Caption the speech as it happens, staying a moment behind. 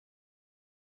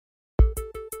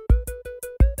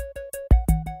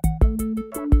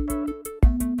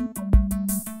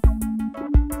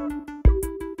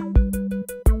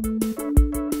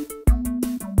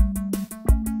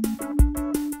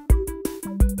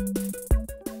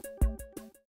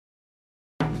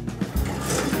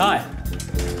Hi,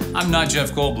 I'm not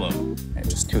Jeff Goldblum.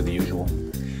 Just two of the usual.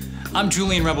 I'm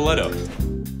Julian Reboletto.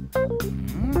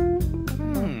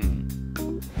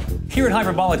 Here at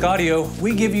Hyperbolic Audio,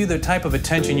 we give you the type of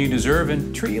attention you deserve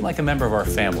and treat you like a member of our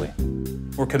family.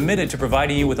 We're committed to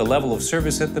providing you with a level of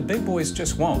service that the big boys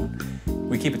just won't.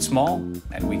 We keep it small,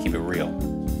 and we keep it real.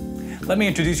 Let me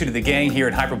introduce you to the gang here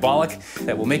at Hyperbolic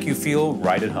that will make you feel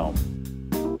right at home.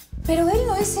 Pero él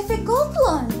no es jefe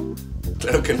Goldblum.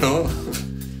 Claro que no.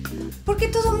 ¿Por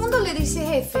qué todo el mundo le dice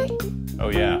jefe? Oh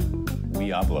yeah, we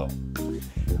hablo.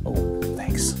 Oh,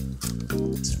 thanks.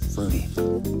 It's fruity.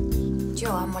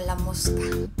 Yo amo la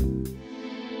mosca.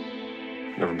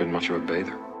 Never been much of a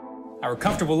bather. Our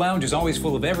comfortable lounge is always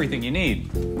full of everything you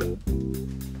need.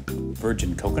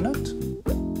 Virgin coconut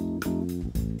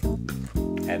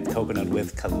and coconut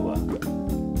with Kahlua.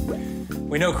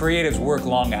 We know creatives work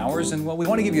long hours, and well, we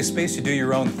want to give you space to do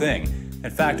your own thing. In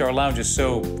fact, our lounge is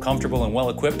so comfortable and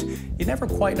well-equipped, you never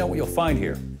quite know what you'll find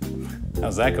here.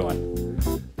 How's that going?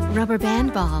 Rubber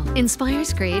Band Ball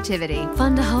inspires creativity,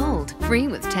 fun to hold, free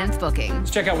with 10th booking.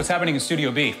 Let's check out what's happening in Studio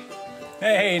B.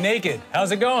 Hey, Naked,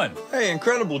 how's it going? Hey,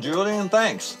 incredible, Julian,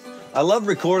 thanks. I love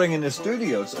recording in the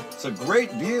studio. It's a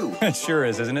great view. It sure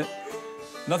is, isn't it?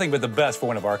 Nothing but the best for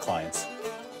one of our clients.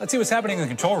 Let's see what's happening in the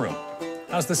control room.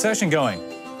 How's the session going?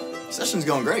 Session's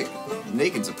going great.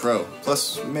 Naked's a pro.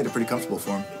 Plus, we made it pretty comfortable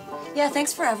for him. Yeah,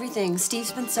 thanks for everything.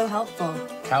 Steve's been so helpful.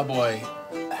 Cowboy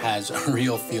has a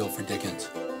real feel for Dickens.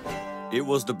 It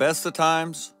was the best of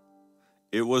times.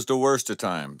 It was the worst of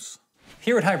times.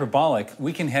 Here at Hyperbolic,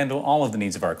 we can handle all of the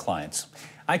needs of our clients.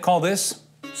 I call this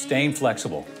staying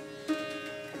flexible.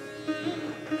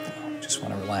 Just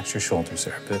want to relax your shoulders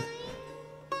there a bit.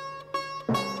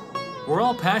 We're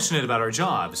all passionate about our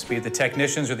jobs, be it the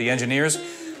technicians or the engineers,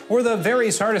 or the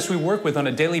various artists we work with on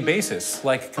a daily basis,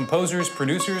 like composers,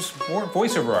 producers, or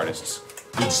voiceover artists.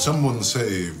 Did someone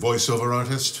say voiceover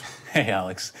artist? Hey,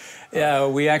 Alex. Yeah,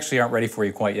 we actually aren't ready for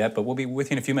you quite yet, but we'll be with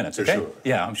you in a few minutes, okay? You're sure?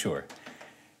 Yeah, I'm sure.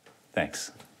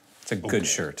 Thanks. It's a good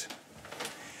shirt.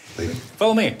 Lady.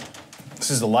 Follow me. This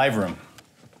is the live room.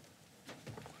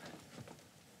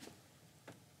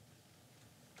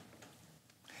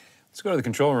 Let's go to the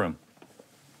control room.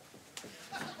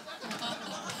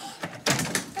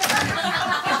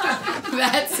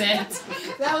 That's it.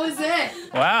 That was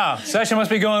it. Wow, session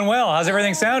must be going well. How's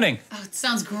everything sounding? Oh, it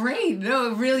sounds great.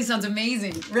 No, it really sounds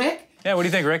amazing. Rick? Yeah, what do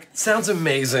you think, Rick? Sounds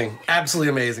amazing. Absolutely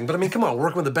amazing. But I mean, come on, we're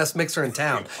working with the best mixer in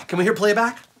town. Can we hear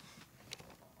playback?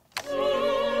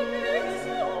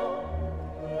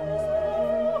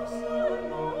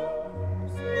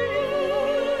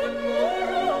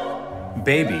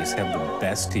 Babies have the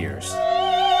best ears.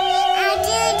 I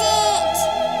did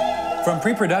it! From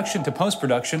pre-production to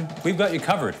post-production, we've got you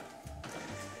covered.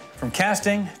 From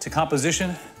casting to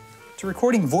composition to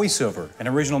recording voiceover and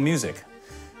original music.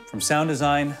 From sound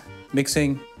design,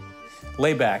 mixing,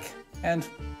 layback, and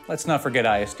let's not forget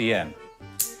ISDN.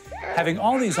 Having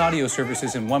all these audio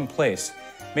services in one place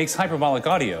makes Hyperbolic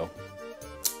Audio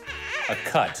a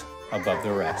cut above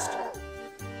the rest.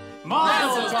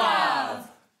 Mazel tov!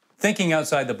 Thinking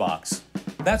outside the box.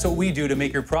 That's what we do to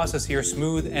make your process here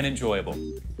smooth and enjoyable.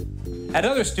 At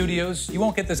other studios, you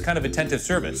won't get this kind of attentive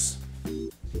service.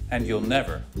 And you'll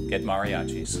never get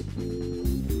mariachis.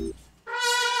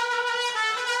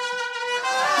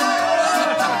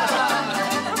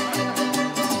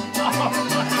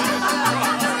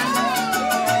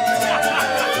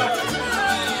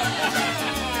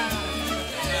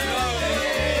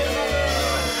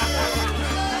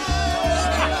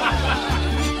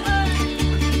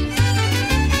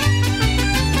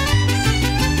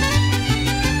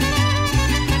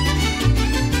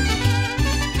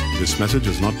 This message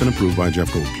has not been approved by Jeff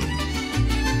Goldblum.